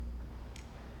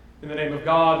In the name of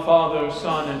God, Father,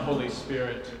 Son, and Holy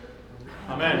Spirit.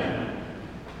 Amen.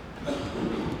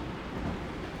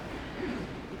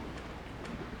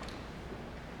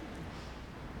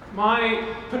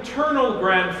 My paternal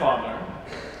grandfather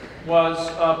was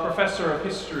a professor of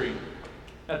history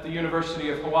at the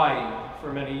University of Hawaii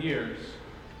for many years.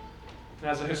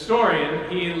 As a historian,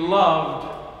 he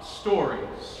loved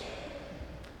stories.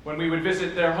 When we would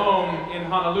visit their home in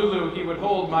Honolulu, he would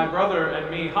hold my brother and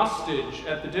me hostage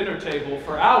at the dinner table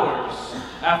for hours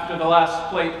after the last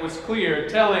plate was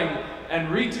cleared, telling and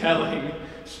retelling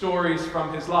stories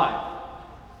from his life.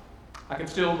 I can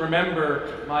still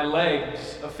remember my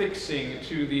legs affixing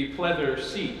to the pleather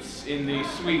seats in the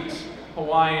sweet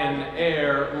Hawaiian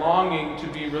air, longing to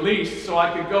be released so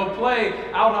I could go play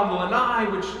out on the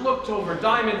lanai, which looked over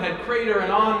Diamond Head Crater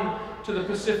and on to the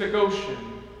Pacific Ocean.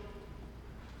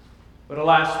 But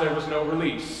alas, there was no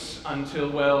release until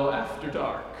well after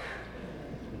dark.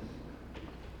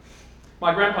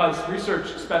 My grandpa's research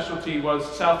specialty was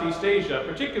Southeast Asia,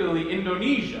 particularly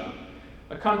Indonesia,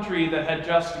 a country that had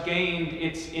just gained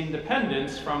its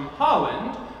independence from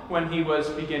Holland when he was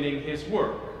beginning his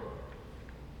work.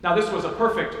 Now, this was a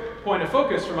perfect point of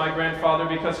focus for my grandfather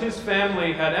because his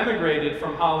family had emigrated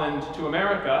from Holland to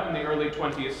America in the early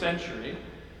 20th century.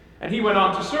 And he went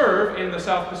on to serve in the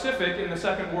South Pacific in the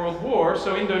Second World War,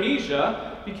 so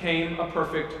Indonesia became a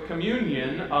perfect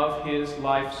communion of his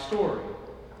life story.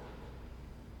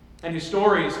 And his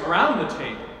stories around the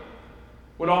table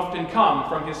would often come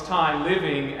from his time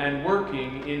living and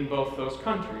working in both those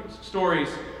countries. Stories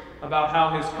about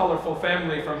how his colorful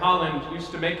family from Holland used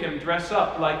to make him dress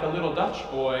up like a little Dutch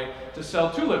boy to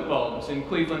sell tulip bulbs in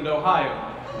Cleveland, Ohio.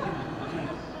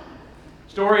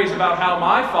 Stories about how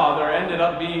my father ended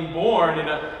up being born in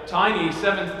a tiny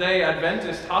Seventh-day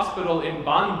Adventist hospital in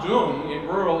Bandung in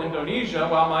rural Indonesia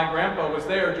while my grandpa was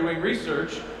there doing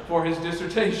research for his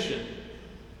dissertation.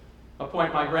 A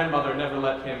point my grandmother never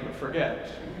let him forget.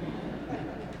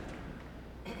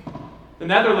 The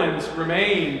Netherlands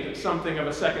remained something of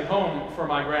a second home for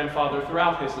my grandfather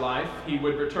throughout his life. He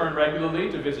would return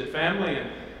regularly to visit family and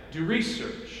do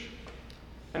research.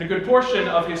 And a good portion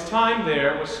of his time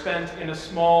there was spent in a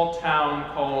small town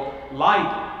called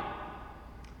Leiden.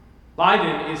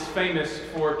 Leiden is famous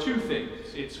for two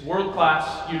things: its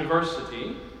world-class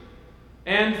university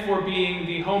and for being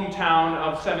the hometown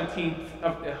of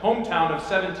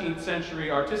 17th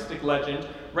century artistic legend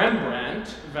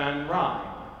Rembrandt van Rijn.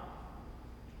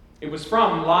 It was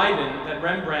from Leiden that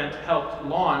Rembrandt helped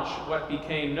launch what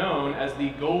became known as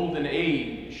the Golden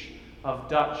Age of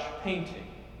Dutch painting.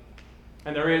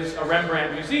 And there is a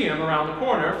Rembrandt museum around the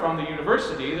corner from the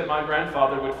university that my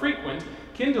grandfather would frequent,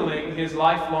 kindling his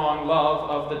lifelong love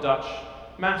of the Dutch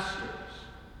masters.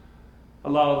 A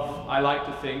love I like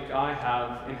to think I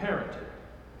have inherited.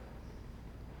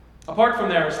 Apart from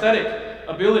their aesthetic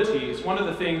abilities, one of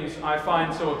the things I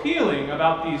find so appealing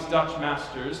about these Dutch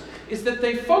masters is that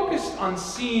they focused on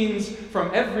scenes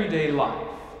from everyday life.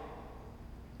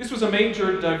 This was a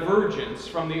major divergence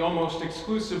from the almost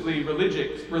exclusively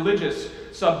religious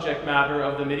subject matter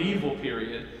of the medieval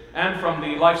period and from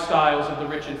the lifestyles of the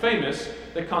rich and famous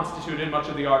that constituted much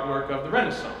of the artwork of the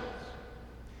Renaissance.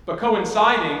 But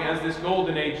coinciding, as this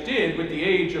golden age did, with the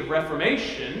age of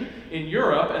Reformation in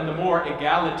Europe and the more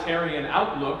egalitarian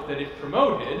outlook that it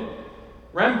promoted,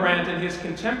 Rembrandt and his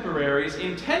contemporaries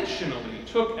intentionally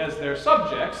took as their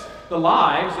subjects the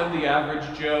lives of the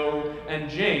average Joe and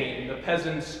Jane, the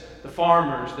peasants, the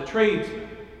farmers, the tradesmen.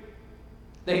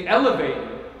 They elevated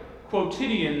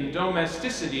quotidian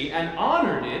domesticity and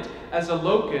honored it as a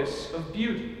locus of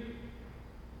beauty.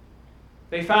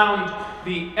 They found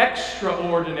the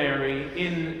extraordinary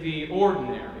in the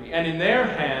ordinary, and in their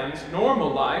hands, normal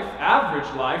life, average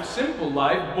life, simple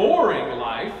life, boring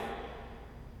life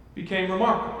became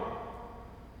remarkable,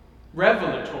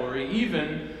 revelatory,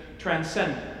 even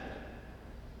transcendent.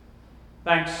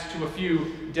 Thanks to a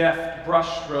few deft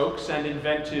brushstrokes and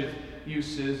inventive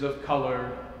uses of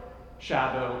color,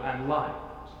 shadow, and light.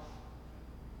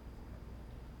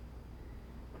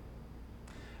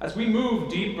 As we move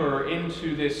deeper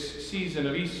into this season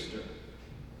of Easter,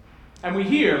 and we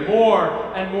hear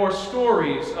more and more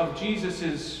stories of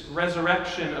Jesus'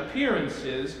 resurrection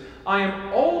appearances, I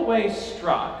am always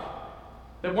struck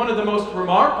that one of the most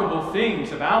remarkable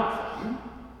things about them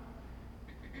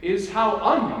is how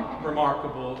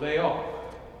unremarkable they are.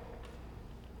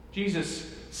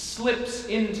 Jesus slips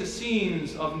into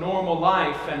scenes of normal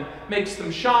life and makes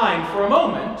them shine for a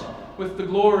moment with the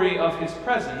glory of his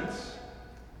presence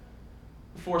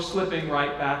before slipping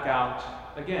right back out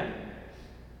again.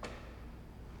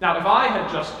 Now, if I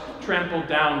had just trampled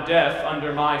down death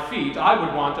under my feet, I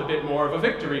would want a bit more of a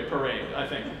victory parade, I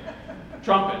think.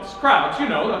 Trumpets, crowds,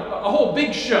 a whole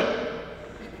big show.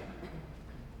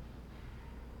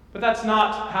 But that's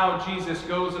not how Jesus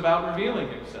goes about revealing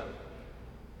himself.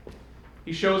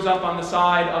 He shows up on the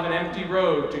side of an empty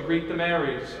road to greet the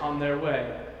Marys on their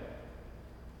way.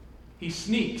 He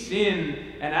sneaks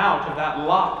in and out of that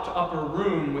locked upper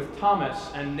room with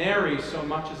Thomas and nary so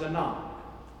much as a knock.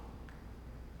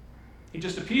 He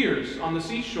just appears on the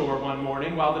seashore one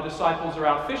morning while the disciples are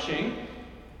out fishing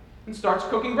and starts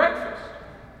cooking breakfast.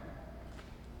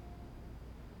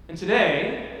 And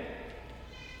today,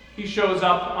 he shows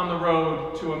up on the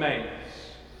road to Emmaus.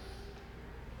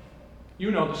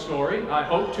 You know the story, I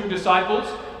hope. 2 disciples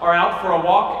are out for a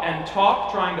walk and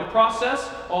talk, trying to process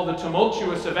all the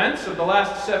tumultuous events of the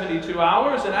last 72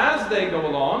 hours, and as they go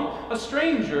along, a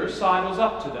stranger sidles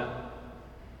up to them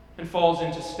and falls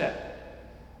into step.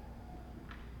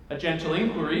 A gentle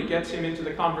inquiry gets him into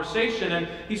the conversation, and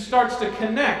he starts to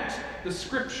connect the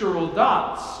scriptural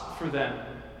dots for them.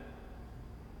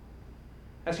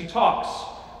 As he talks,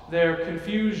 their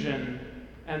confusion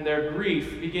and their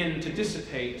grief begin to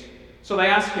dissipate, so they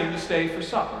ask him to stay for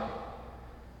supper.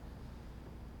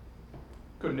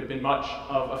 Couldn't have been much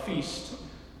of a feast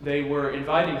they were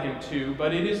inviting him to,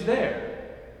 but it is there,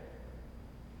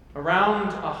 around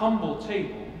a humble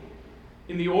table,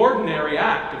 in the ordinary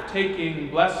act of taking,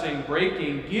 blessing,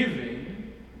 breaking,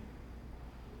 giving,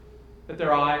 that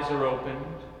their eyes are opened,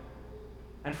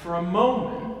 and for a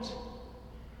moment,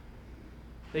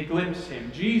 they glimpse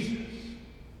him, Jesus,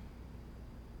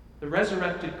 the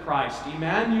resurrected Christ,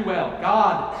 Emmanuel,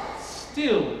 God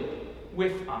still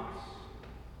with us.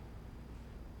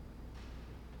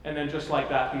 And then just like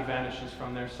that, he vanishes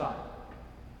from their sight.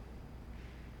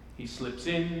 He slips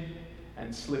in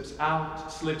and slips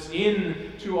out, slips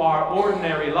in to our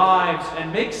ordinary lives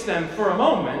and makes them, for a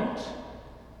moment,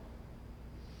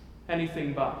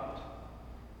 anything but.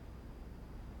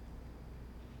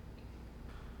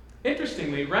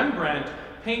 Interestingly, Rembrandt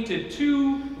painted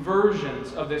 2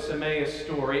 versions of this Emmaus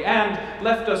story and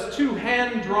left us 2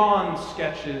 hand-drawn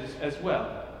sketches as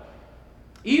well.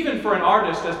 Even for an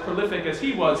artist as prolific as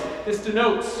he was, this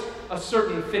denotes a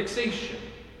certain fixation.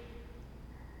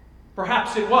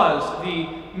 Perhaps it was the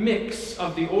mix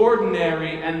of the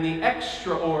ordinary and the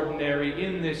extraordinary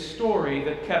in this story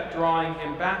that kept drawing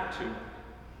him back to it.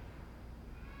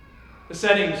 The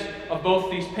settings of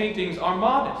both these paintings are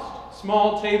modest.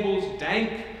 Small tables,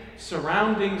 dank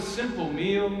surroundings, simple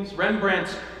meals,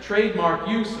 Rembrandt's trademark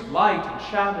use of light and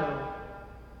shadow.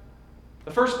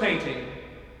 The first painting,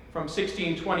 from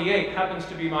 1628, happens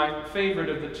to be my favorite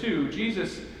of the 2.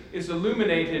 Jesus is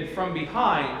illuminated from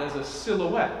behind as a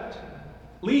silhouette,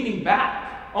 leaning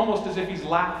back, almost as if he's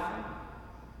laughing.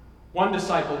 One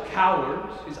disciple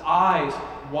cowers, his eyes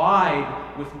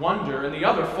wide with wonder, and the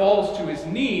other falls to his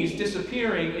knees,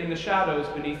 disappearing in the shadows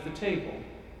beneath the table.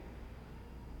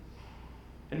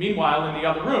 And meanwhile, in the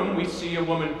other room, we see a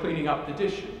woman cleaning up the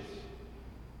dishes.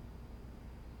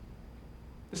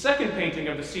 The second painting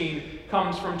of the scene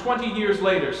comes from 20 years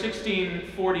later,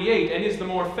 1648, and is the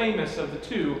more famous of the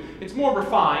 2. It's more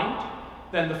refined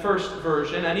than the first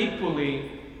version and equally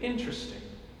interesting.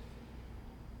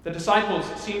 The disciples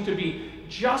seem to be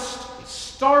just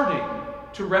starting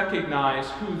to recognize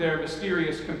who their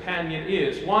mysterious companion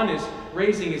is. One is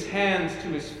raising his hands to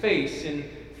his face in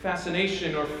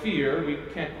fascination or fear, we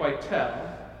can't quite tell.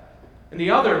 And the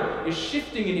other is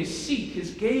shifting in his seat,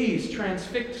 his gaze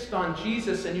transfixed on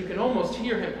Jesus, and you can almost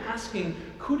hear him asking,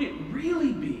 could it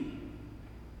really be?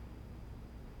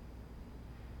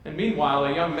 And meanwhile,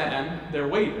 a young man, their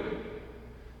waiter,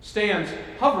 stands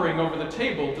hovering over the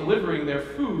table, delivering their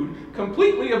food,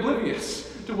 completely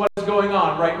oblivious to what is going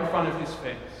on right in front of his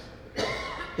face.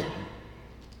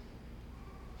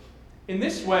 In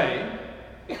this way,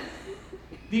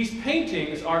 these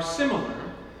paintings are similar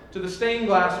to the stained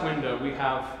glass window we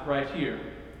have right here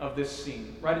of this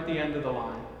scene, right at the end of the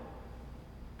line.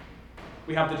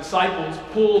 We have the disciples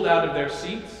pulled out of their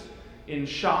seats in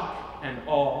shock and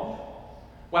awe,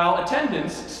 while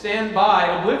attendants stand by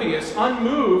oblivious,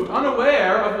 unmoved,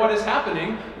 unaware of what is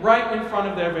happening right in front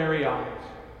of their very eyes.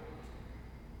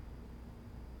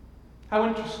 How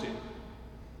interesting,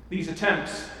 these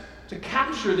attempts to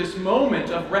capture this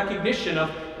moment of recognition,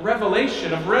 of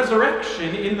revelation, of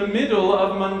resurrection in the middle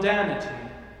of mundanity.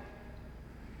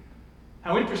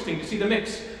 How interesting to see the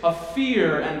mix of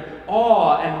fear and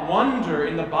awe and wonder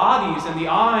in the bodies and the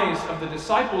eyes of the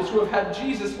disciples who have had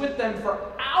Jesus with them for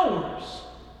hours,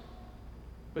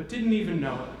 but didn't even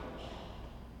know it.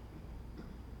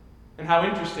 And how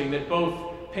interesting that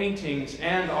both paintings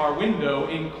and our window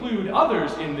include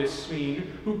others in this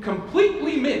scene who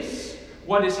completely miss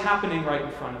what is happening right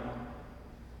in front of them.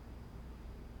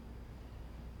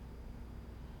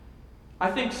 I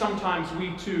think sometimes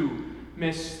we too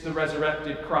miss the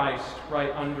resurrected Christ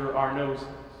right under our noses.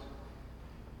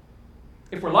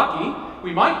 If we're lucky,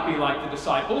 we might be like the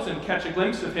disciples and catch a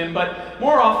glimpse of him, but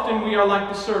more often we are like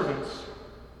the servants,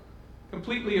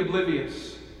 completely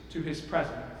oblivious to his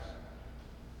presence.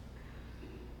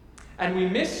 And we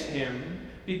miss him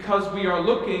because we are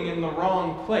looking in the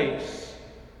wrong place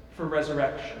for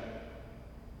resurrection.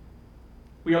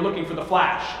 We are looking for the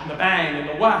flash and the bang and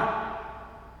the wow.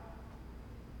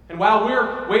 And while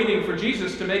we're waiting for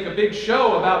Jesus to make a big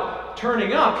show about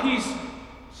turning up, he's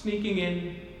sneaking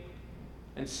in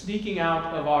and sneaking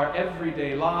out of our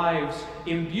everyday lives,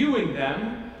 imbuing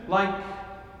them like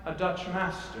a Dutch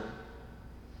master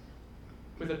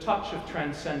with a touch of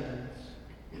transcendence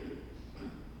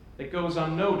that goes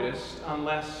unnoticed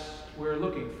unless we're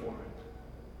looking for it.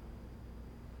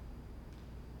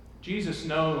 Jesus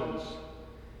knows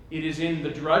it is in the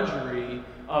drudgery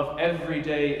of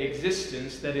everyday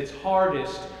existence that it's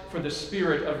hardest for the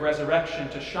spirit of resurrection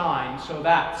to shine, so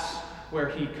that's where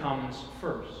he comes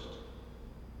first.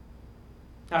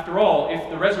 After all, if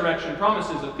the resurrection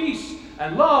promises of peace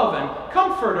and love and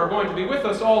comfort are going to be with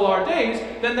us all our days,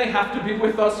 then they have to be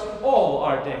with us all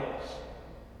our days.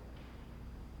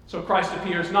 So Christ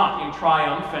appears not in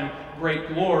triumph and great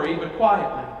glory, but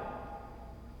quietly,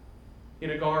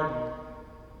 in a garden,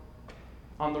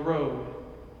 on the road,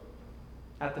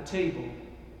 at the table,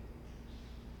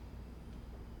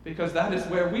 because that is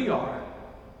where we are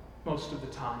most of the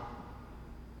time.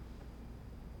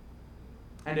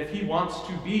 And if he wants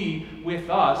to be with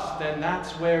us, then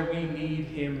that's where we need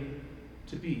him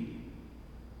to be.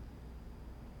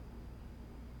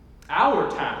 Our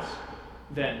task,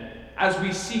 then, as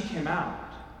we seek him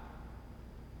out,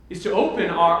 is to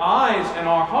open our eyes and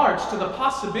our hearts to the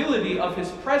possibility of his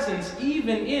presence,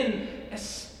 even in,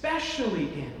 especially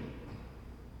in,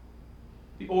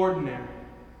 the ordinary,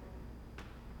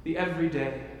 the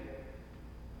everyday.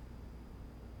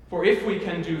 For if we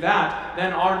can do that,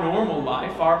 then our normal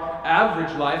life, our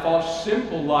average life, our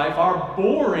simple life, our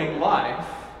boring life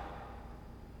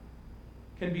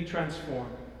can be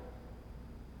transformed,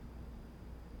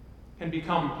 can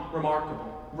become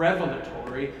remarkable,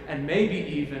 revelatory, and maybe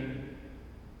even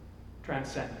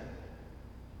transcendent.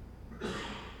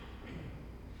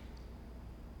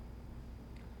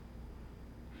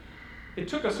 It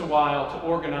took us a while to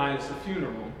organize the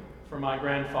funeral for my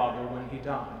grandfather when he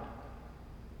died.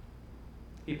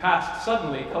 He passed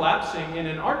suddenly, collapsing in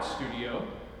an art studio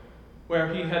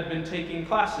where he had been taking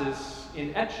classes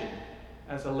in etching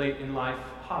as a late-in-life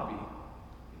hobby.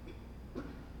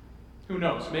 Who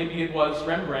knows, maybe it was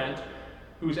Rembrandt,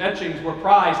 whose etchings were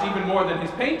prized even more than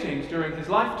his paintings during his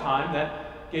lifetime,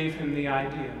 that gave him the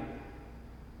idea.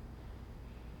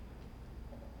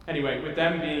 Anyway, with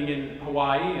them being in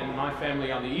Hawaii and my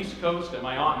family on the East Coast and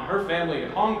my aunt and her family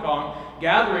in Hong Kong,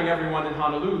 gathering everyone in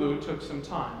Honolulu took some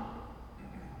time.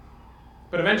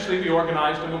 But eventually we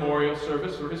organized a memorial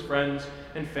service for his friends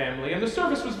and family, and the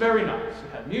service was very nice.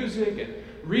 It had music and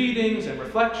readings and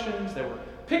reflections. There were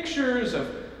pictures of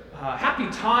happy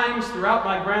times throughout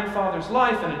my grandfather's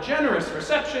life and a generous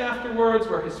reception afterwards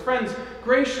where his friends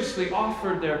graciously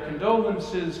offered their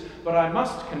condolences. But I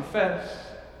must confess,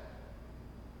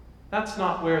 that's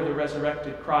not where the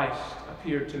resurrected Christ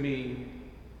appeared to me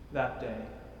that day.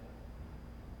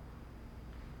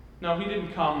 No, he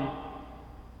didn't come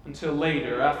until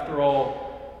later. After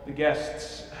all, the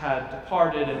guests had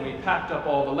departed and we packed up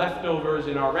all the leftovers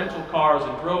in our rental cars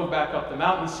and drove back up the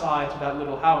mountainside to that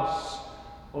little house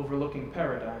overlooking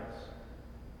paradise.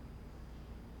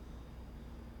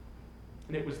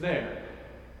 And it was there,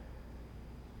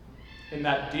 in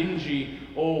that dingy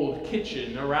old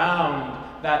kitchen, around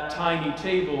that tiny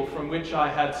table from which I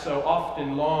had so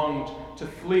often longed to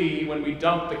flee when we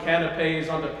dumped the canapes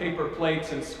onto paper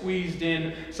plates and squeezed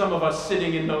in, some of us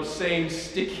sitting in those same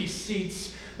sticky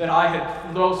seats that I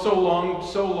had so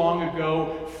long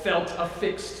ago felt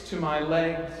affixed to my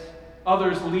legs,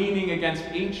 others leaning against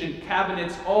ancient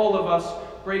cabinets, all of us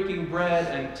breaking bread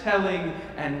and telling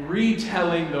and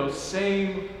retelling those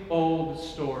same old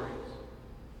stories.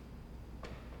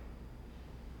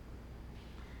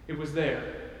 It was there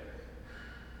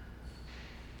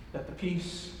that the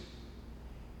peace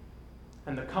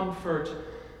and the comfort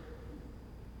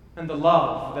and the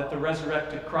love that the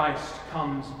resurrected Christ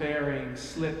comes bearing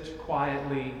slipped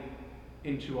quietly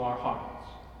into our hearts.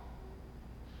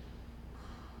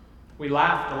 We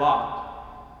laughed a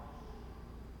lot.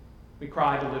 We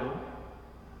cried a little.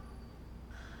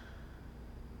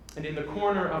 And in the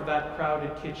corner of that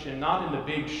crowded kitchen, not in the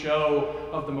big show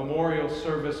of the memorial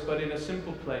service, but in a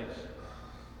simple place,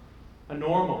 a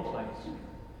normal place,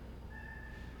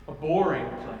 a boring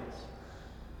place.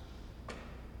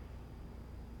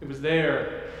 It was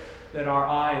there that our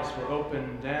eyes were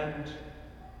opened and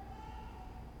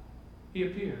he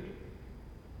appeared.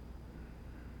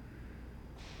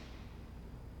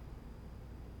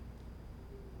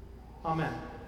 Amen.